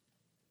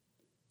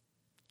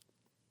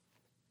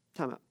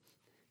 Time out.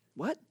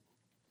 What?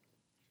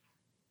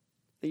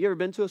 Have you ever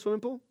been to a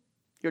swimming pool?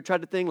 You ever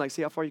tried the thing, like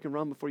see how far you can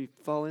run before you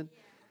fall in?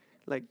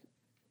 Like,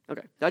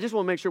 okay. I just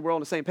want to make sure we're all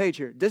on the same page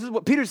here. This is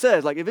what Peter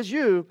says. Like, if it's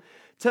you,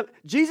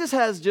 Jesus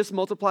has just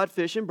multiplied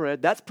fish and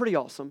bread. That's pretty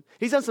awesome.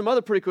 He's done some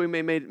other pretty cool. He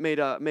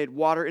made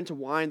water into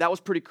wine. That was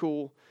pretty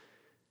cool.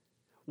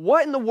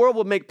 What in the world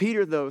would make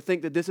Peter, though,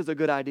 think that this is a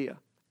good idea?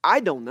 I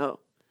don't know.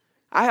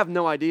 I have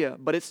no idea.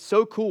 But it's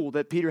so cool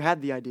that Peter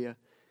had the idea.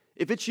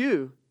 If it's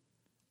you,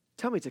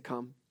 tell me to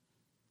come.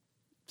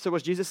 So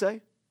what's Jesus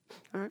say?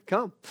 All right,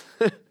 come.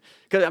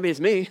 Because, it's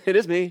me. It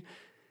is me.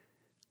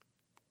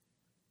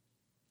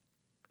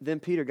 Then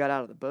Peter got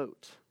out of the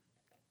boat.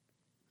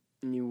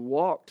 And he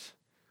walked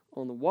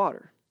on the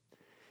water.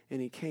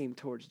 And he came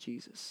towards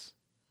Jesus.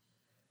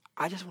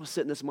 I just want to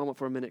sit in this moment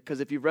for a minute. Because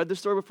if you've read this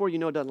story before, you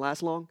know it doesn't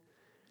last long.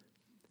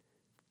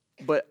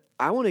 But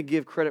I want to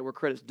give credit where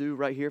credit's due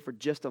right here for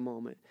just a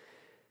moment.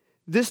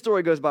 This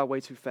story goes by way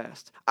too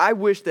fast. I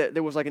wish that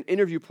there was like an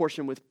interview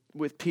portion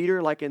with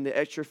Peter, like in the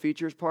extra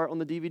features part on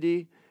the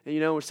DVD. And,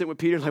 we're sitting with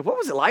Peter, like, what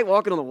was it like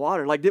walking on the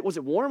water? Like, was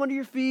it warm under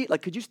your feet?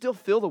 Like, could you still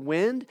feel the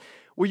wind?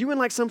 Were you in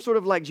like some sort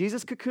of like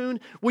Jesus cocoon?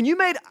 When you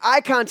made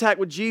eye contact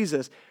with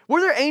Jesus, were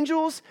there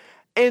angels?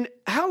 And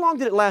how long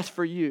did it last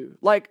for you?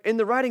 Like, in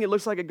the writing, it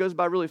looks like it goes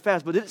by really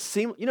fast. But did it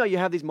seem, you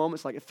have these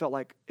moments like it felt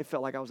like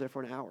I was there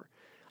for an hour.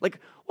 Like,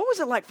 what was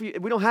it like for you?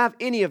 We don't have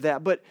any of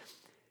that, but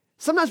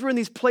sometimes we're in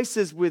these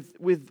places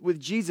with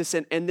Jesus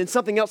and then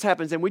something else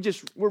happens and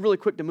we're really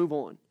quick to move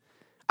on.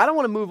 I don't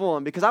want to move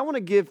on because I want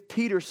to give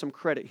Peter some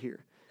credit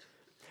here.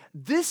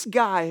 This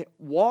guy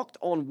walked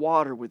on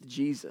water with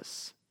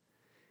Jesus.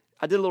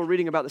 I did a little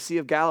reading about the Sea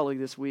of Galilee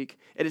this week.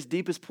 At its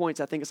deepest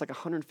points, I think it's like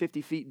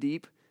 150 feet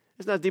deep.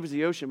 It's not as deep as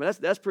the ocean, but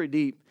that's pretty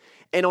deep.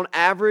 And on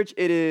average,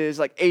 it is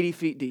like 80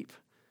 feet deep.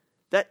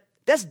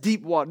 That's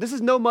deep water. This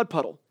is no mud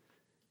puddle.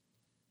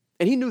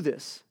 And he knew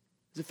this.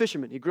 He's a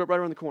fisherman. He grew up right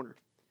around the corner.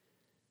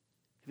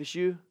 If it's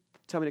you,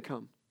 tell me to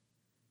come.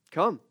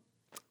 Come.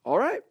 All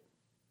right.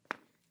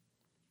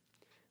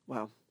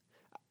 Wow.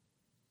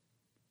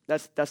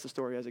 That's the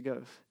story as it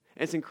goes.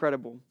 And it's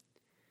incredible.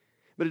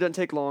 But it doesn't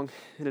take long,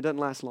 and it doesn't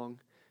last long.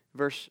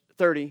 Verse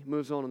 30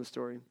 moves on in the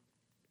story.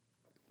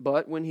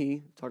 But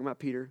talking about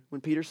Peter, when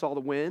Peter saw the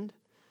wind,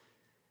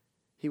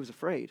 he was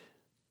afraid.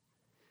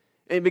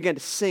 And he began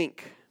to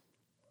sink.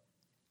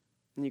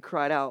 And he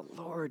cried out,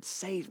 Lord,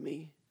 save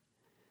me.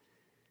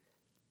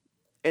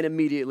 And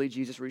immediately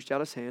Jesus reached out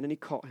his hand and he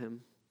caught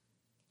him.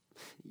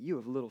 You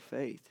have little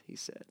faith, he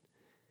said.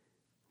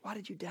 Why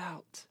did you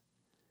doubt?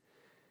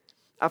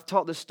 I've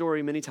taught this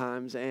story many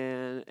times,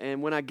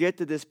 and when I get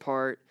to this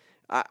part,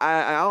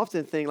 I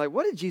often think, like,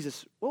 what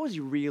was he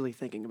really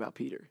thinking about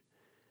Peter?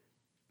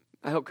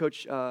 I help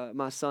coach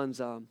my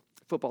son's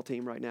football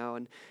team right now,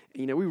 and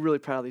we're really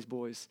proud of these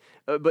boys.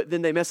 But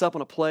then they mess up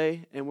on a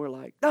play, and we're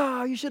like,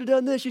 you should have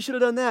done this, you should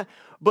have done that.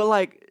 But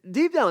like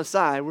deep down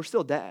inside, we're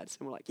still dads,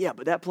 and we're like, yeah,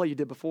 but that play you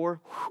did before,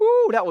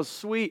 whoo, that was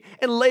sweet.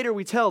 And later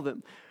we tell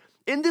them.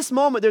 In this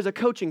moment, there's a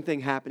coaching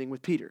thing happening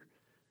with Peter.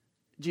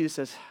 Jesus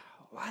says,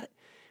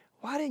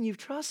 why didn't you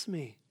trust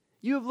me?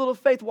 You have little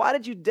faith. Why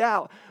did you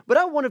doubt? But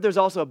I wonder if there's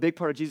also a big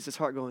part of Jesus'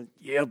 heart going,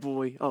 yeah,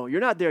 boy. Oh, you're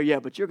not there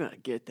yet, but you're going to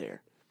get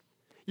there.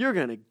 You're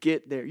going to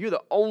get there. You're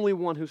the only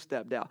one who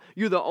stepped out.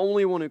 You're the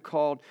only one who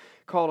called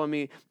on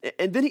me.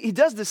 And then he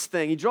does this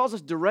thing. He draws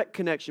this direct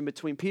connection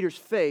between Peter's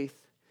faith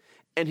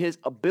and his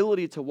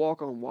ability to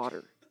walk on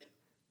water.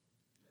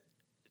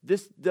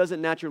 This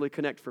doesn't naturally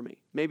connect for me.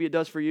 Maybe it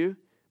does for you.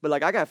 But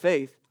like, I got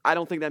faith. I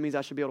don't think that means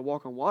I should be able to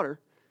walk on water.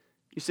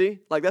 You see?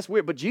 Like, that's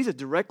weird. But Jesus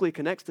directly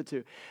connects the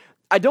two.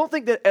 I don't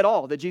think that at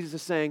all that Jesus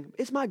is saying,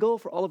 it's my goal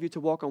for all of you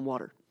to walk on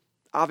water.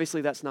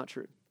 Obviously, that's not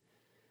true.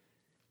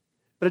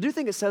 But I do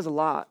think it says a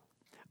lot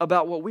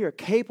about what we are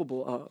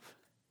capable of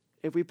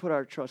if we put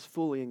our trust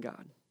fully in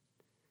God.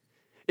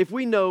 If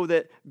we know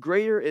that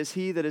greater is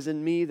He that is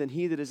in me than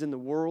he that is in the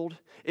world,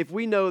 if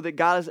we know that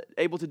God is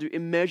able to do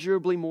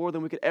immeasurably more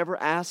than we could ever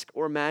ask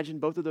or imagine,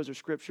 both of those are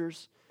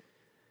scriptures,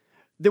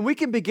 then we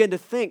can begin to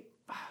think,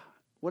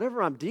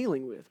 whatever I'm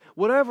dealing with,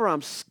 whatever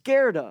I'm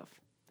scared of,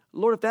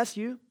 Lord, if that's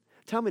you,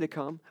 tell me to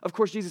come. Of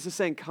course, Jesus is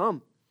saying,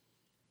 come.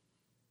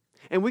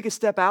 And we can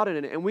step out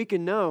in it, and we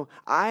can know,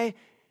 I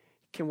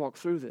can walk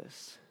through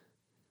this.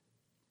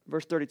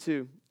 Verse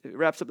 32, it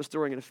wraps up the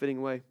story in a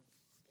fitting way.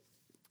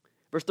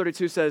 Verse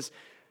 32 says,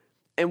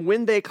 and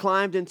when they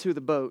climbed into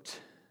the boat,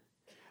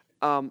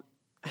 you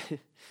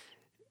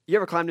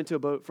ever climbed into a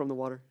boat from the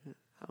water?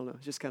 I don't know,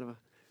 it's just kind of a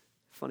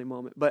funny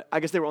moment. But I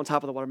guess they were on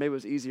top of the water. Maybe it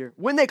was easier.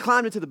 When they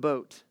climbed into the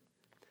boat,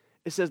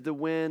 it says the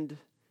wind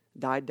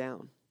died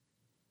down.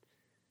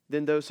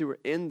 Then those who were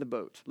in the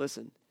boat,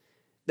 listen,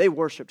 they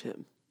worshiped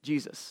him,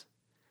 Jesus,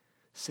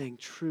 saying,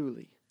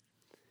 truly,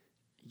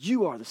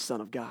 you are the Son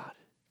of God.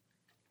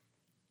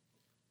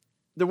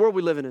 The world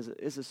we live in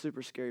is a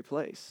super scary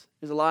place.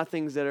 There's a lot of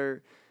things that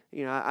are,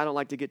 I don't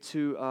like to get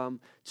too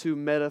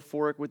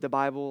metaphoric with the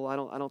Bible. I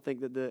don't think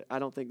that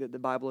the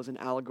Bible is an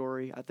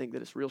allegory. I think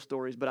that it's real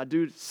stories. But I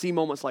do see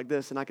moments like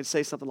this, and I could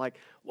say something like,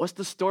 "What's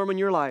the storm in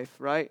your life?"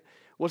 Right?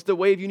 What's the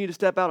wave you need to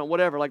step out on?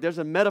 Whatever. Like there's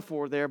a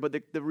metaphor there, but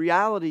the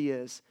reality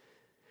is,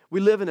 we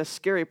live in a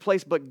scary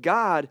place. But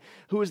God,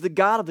 who is the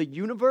God of the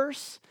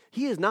universe,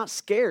 He is not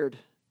scared.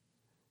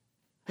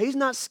 He's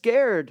not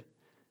scared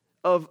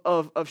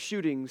of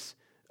shootings,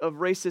 of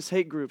racist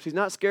hate groups. He's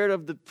not scared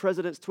of the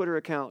president's Twitter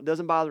account. It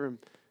doesn't bother him.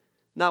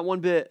 Not one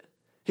bit.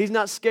 He's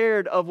not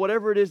scared of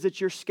whatever it is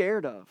that you're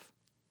scared of.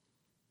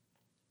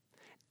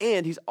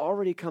 And He's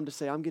already come to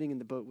say, I'm getting in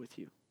the boat with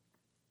you.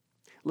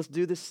 Let's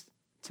do this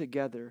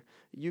together.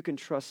 You can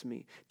trust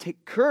me.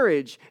 Take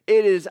courage.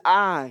 It is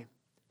I.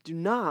 Do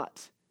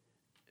not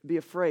be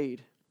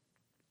afraid.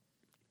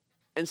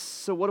 And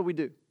so what do we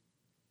do?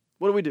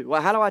 What do we do?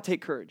 Well, how do I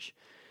take courage?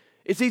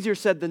 It's easier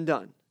said than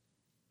done.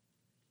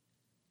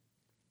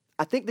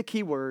 I think the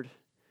key word,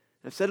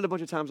 I've said it a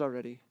bunch of times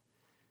already,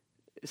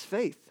 is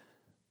faith.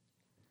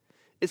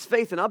 It's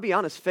faith, and I'll be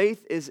honest,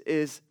 faith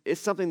is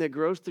something that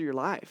grows through your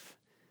life.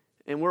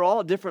 And we're all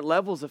at different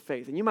levels of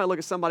faith. And you might look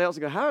at somebody else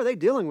and go, how are they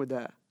dealing with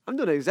that? I'm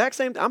doing the exact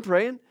same thing. I'm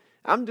praying.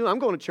 I'm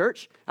going to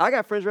church. I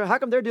got friends around. How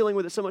come they're dealing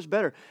with it so much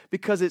better?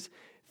 Because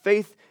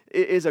faith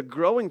is a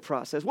growing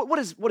process. What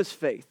is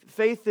faith?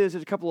 Faith is,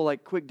 there's a couple of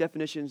like quick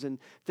definitions and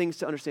things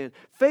to understand.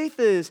 Faith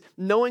is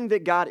knowing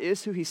that God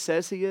is who He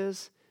says He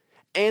is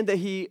and that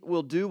He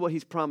will do what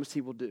He's promised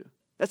He will do.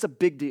 That's a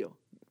big deal.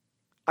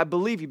 I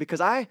believe you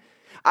because I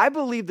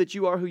believe that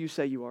you are who you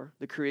say you are,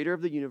 the creator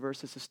of the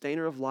universe, the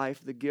sustainer of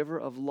life, the giver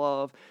of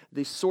love,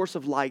 the source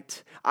of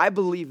light. I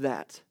believe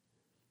that.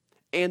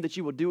 And that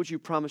you will do what you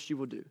promised you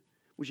will do,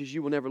 which is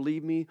you will never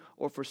leave me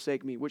or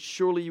forsake me, which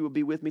surely you will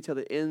be with me till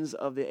the ends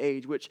of the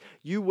age, which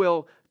you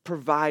will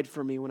provide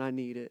for me when I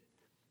need it.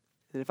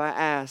 And if I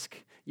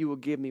ask, you will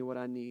give me what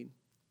I need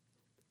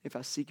if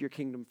I seek your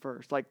kingdom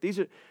first. Like these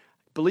are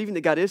believing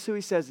that God is who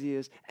He says He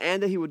is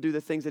and that He will do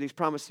the things that He's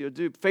promised He'll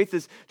do. Faith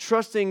is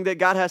trusting that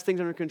God has things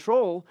under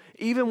control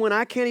even when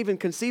I can't even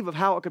conceive of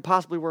how it could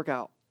possibly work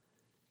out.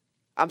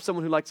 I'm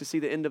someone who likes to see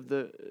the end of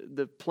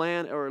the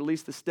plan or at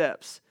least the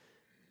steps.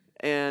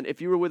 And if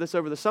you were with us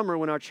over the summer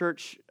when our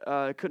church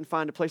couldn't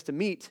find a place to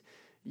meet,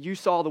 you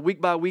saw the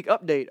week-by-week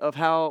update of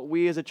how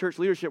we as a church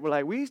leadership were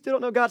like, we still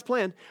don't know God's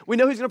plan. We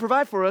know He's going to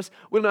provide for us.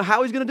 We don't know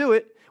how He's going to do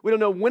it. We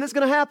don't know when it's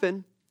going to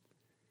happen.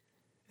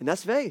 And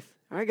that's faith.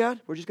 All right, God,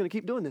 we're just going to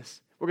keep doing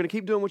this. We're going to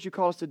keep doing what you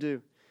call us to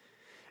do.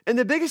 And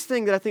the biggest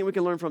thing that I think we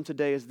can learn from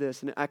today is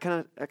this, and I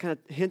kind of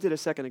hinted a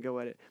second ago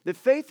at it, that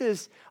faith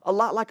is a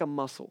lot like a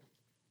muscle.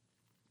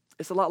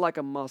 It's a lot like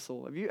a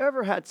muscle. Have you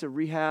ever had to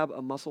rehab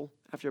a muscle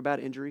after a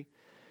bad injury?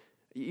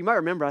 You might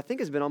remember, I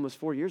think it's been almost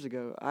 4 years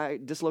ago, I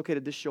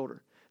dislocated this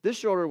shoulder. This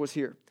shoulder was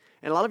here.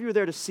 And a lot of you were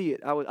there to see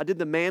it. I did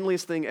the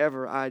manliest thing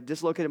ever. I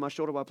dislocated my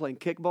shoulder while playing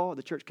kickball at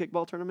the church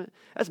kickball tournament.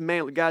 That's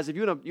manly. Guys, if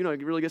you want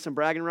to really get some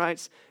bragging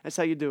rights, that's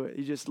how you do it.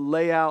 You just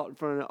lay out in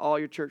front of all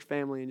your church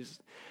family and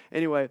just,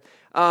 anyway.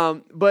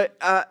 But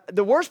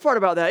the worst part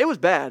about that, it was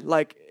bad.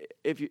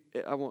 It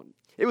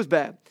was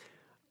bad.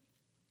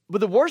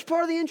 But the worst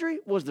part of the injury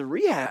was the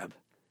rehab.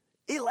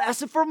 It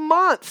lasted for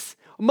months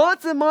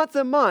and months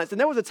and months. And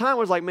there was a time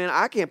where I was like, man,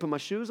 I can't put my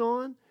shoes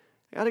on.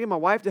 I got to get my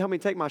wife to help me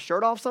take my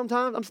shirt off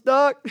sometimes. I'm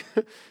stuck.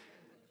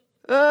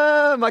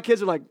 My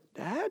kids are like,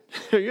 Dad,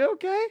 are you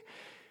okay?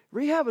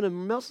 Rehabbing a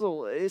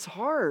muscle is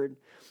hard.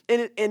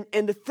 And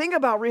the thing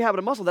about rehabbing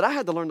a muscle that I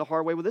had to learn the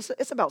hard way with this,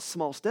 it's about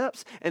small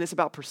steps and it's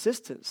about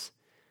persistence.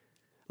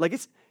 Like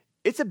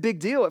it's a big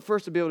deal at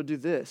first to be able to do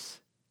this.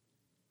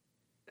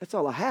 That's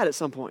all I had at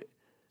some point.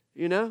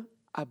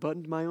 I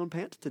buttoned my own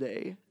pants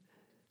today.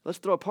 Let's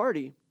throw a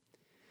party.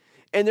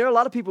 And there are a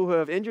lot of people who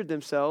have injured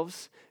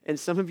themselves, and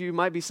some of you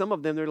might be some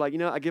of them. They're like,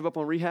 I give up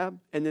on rehab,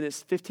 and then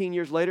it's 15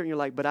 years later, and you're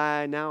like, but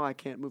now I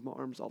can't move my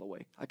arms all the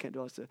way. I can't do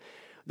all this stuff.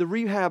 The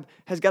rehab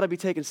has got to be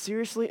taken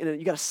seriously, and then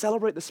you got to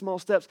celebrate the small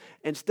steps,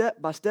 and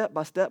step by step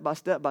by step by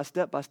step by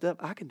step by step,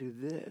 I can do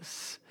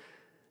this.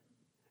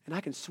 And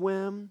I can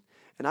swim,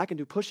 and I can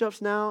do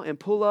push-ups now and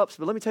pull-ups,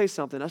 but let me tell you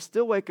something. I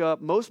still wake up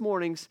most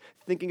mornings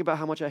thinking about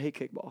how much I hate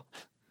kickball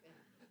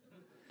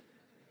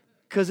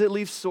because it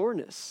leaves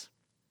soreness.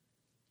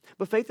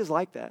 But faith is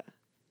like that.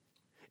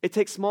 It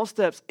takes small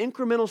steps,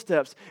 incremental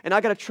steps, and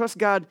I got to trust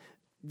God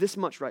this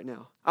much right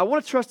now. I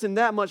want to trust Him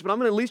that much, but I'm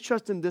going to at least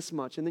trust Him this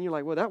much. And then you're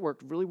like, well, that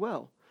worked really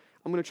well.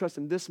 I'm going to trust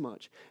Him this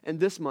much and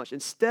this much.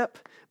 And step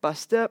by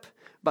step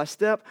by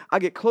step, I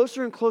get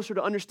closer and closer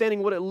to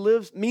understanding what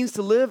it means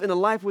to live in a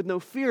life with no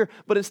fear.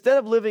 But instead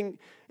of living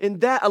in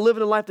that, I live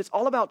in a life that's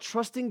all about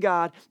trusting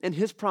God and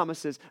His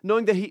promises,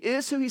 knowing that He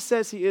is who He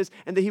says He is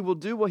and that He will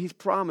do what He's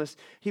promised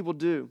He will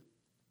do.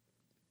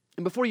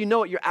 And before you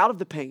know it, you're out of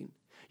the pain.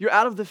 You're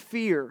out of the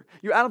fear.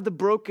 You're out of the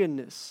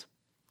brokenness.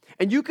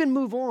 And you can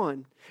move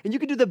on. And you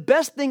can do the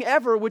best thing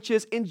ever, which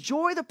is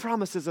enjoy the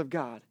promises of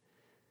God.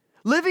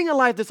 Living a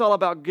life that's all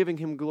about giving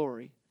Him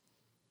glory.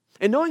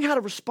 And knowing how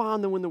to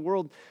respond when the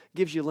world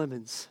gives you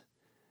lemons.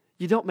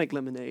 You don't make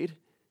lemonade.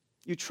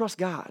 You trust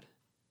God.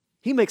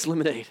 He makes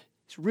lemonade.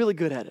 He's really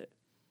good at it.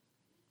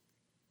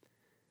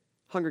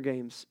 Hunger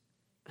Games.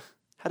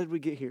 How did we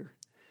get here?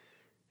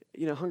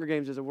 Hunger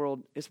Games is a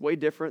world, it's way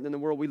different than the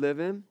world we live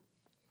in.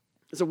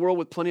 It's a world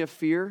with plenty of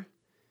fear.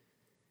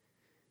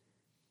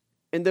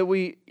 And that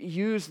we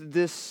use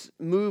this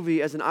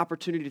movie as an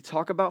opportunity to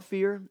talk about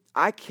fear.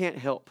 I can't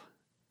help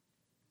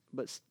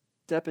but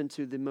step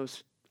into the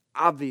most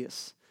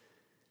obvious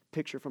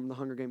picture from the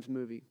Hunger Games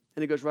movie.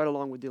 And it goes right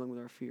along with dealing with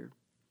our fear.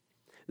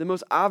 The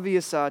most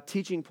obvious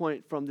teaching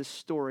point from this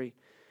story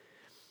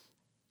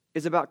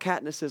is about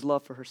Katniss's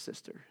love for her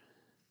sister.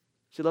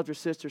 She loved her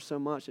sister so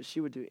much that she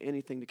would do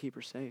anything to keep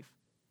her safe.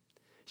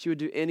 She would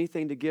do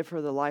anything to give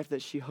her the life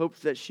that she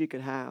hoped that she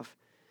could have.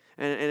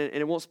 And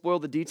it won't spoil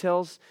the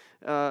details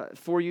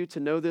for you to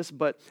know this,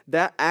 but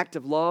that act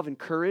of love and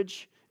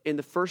courage in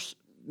the first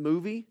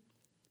movie,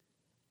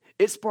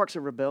 it sparks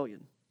a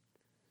rebellion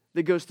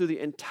that goes through the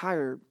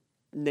entire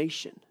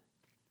nation.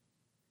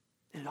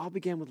 And it all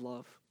began with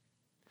love.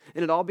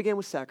 And it all began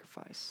with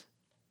sacrifice.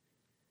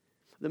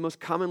 The most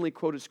commonly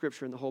quoted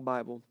scripture in the whole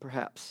Bible,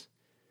 perhaps,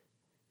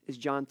 is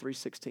John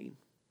 3:16.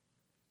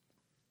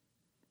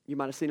 You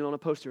might have seen it on a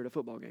poster at a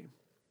football game.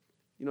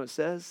 You know what it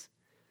says?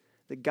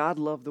 That God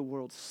loved the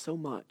world so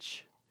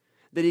much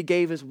that he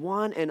gave his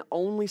one and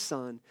only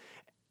Son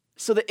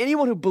so that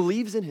anyone who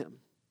believes in him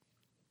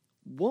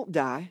won't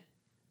die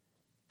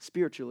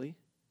spiritually,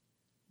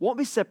 won't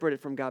be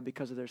separated from God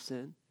because of their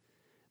sin,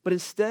 but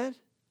instead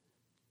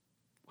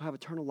will have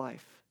eternal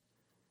life.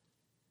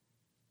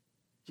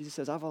 Jesus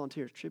says, I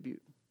volunteer as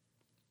tribute.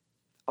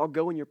 I'll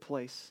go in your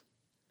place.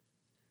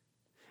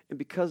 And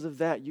because of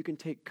that, you can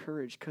take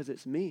courage because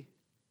it's me.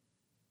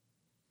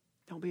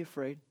 Don't be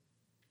afraid.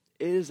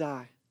 It is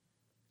I.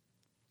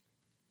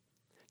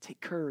 Take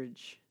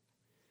courage.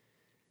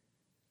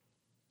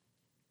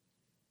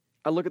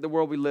 I look at the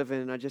world we live in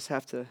and I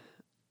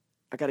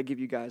got to give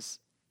you guys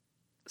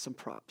some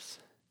props.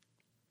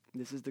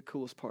 This is the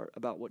coolest part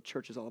about what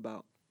church is all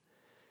about.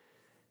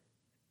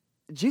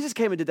 Jesus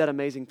came and did that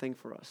amazing thing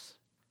for us.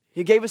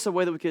 He gave us a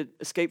way that we could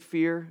escape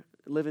fear,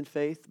 live in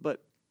faith,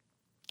 but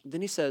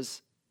then he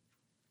says,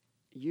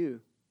 you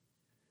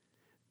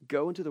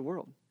go into the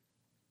world.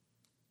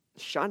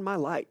 Shine my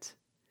light.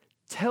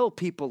 Tell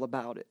people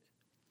about it.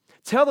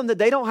 Tell them that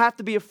they don't have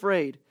to be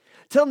afraid.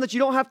 Tell them that you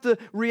don't have to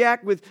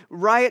react with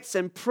riots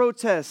and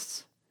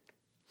protests.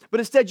 But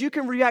instead, you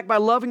can react by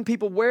loving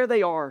people where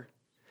they are.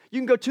 You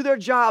can go to their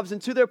jobs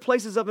and to their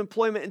places of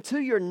employment and to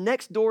your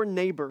next door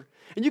neighbor.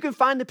 And you can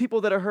find the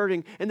people that are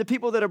hurting and the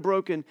people that are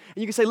broken. And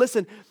you can say,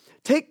 listen,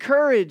 take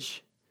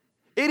courage.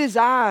 It is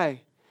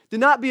I. Do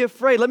not be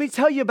afraid. Let me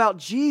tell you about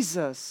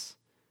Jesus.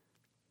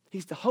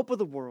 He's the hope of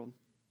the world.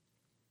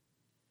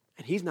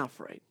 And he's not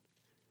afraid.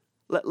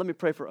 Let me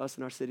pray for us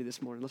in our city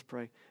this morning. Let's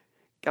pray.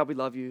 God, we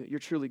love you. You're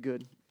truly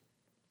good.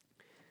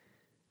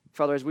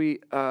 Father, as we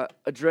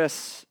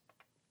address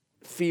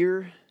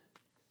fear,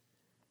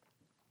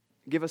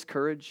 give us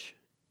courage.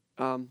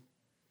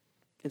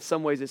 In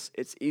some ways,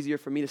 it's easier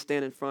for me to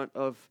stand in front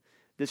of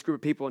this group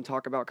of people and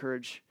talk about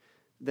courage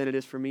than it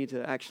is for me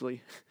to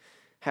actually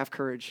have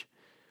courage.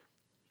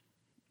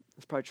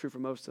 It's probably true for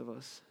most of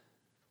us.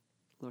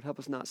 Lord, help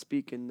us not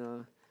speak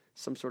in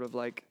some sort of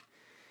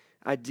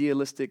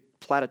idealistic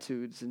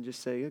platitudes and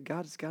just say,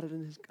 God's got it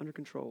under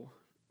control.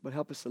 But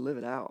help us to live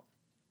it out.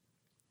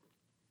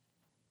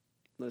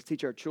 Let us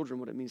teach our children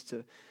what it means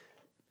to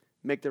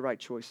make the right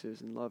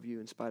choices and love you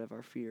in spite of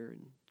our fear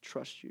and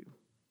trust you.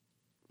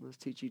 Let us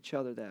teach each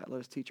other that. Let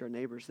us teach our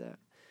neighbors that.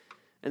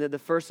 And that the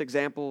first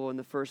example and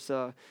the first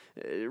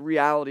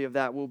reality of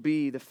that will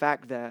be the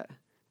fact that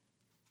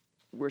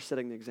we're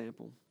setting the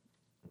example.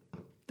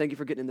 Thank you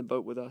for getting in the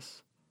boat with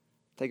us.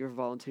 Thank you for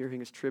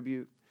volunteering as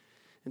tribute.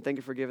 And thank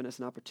you for giving us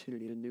an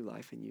opportunity to new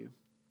life in you.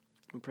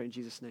 We pray in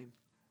Jesus' name.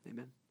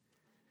 Amen.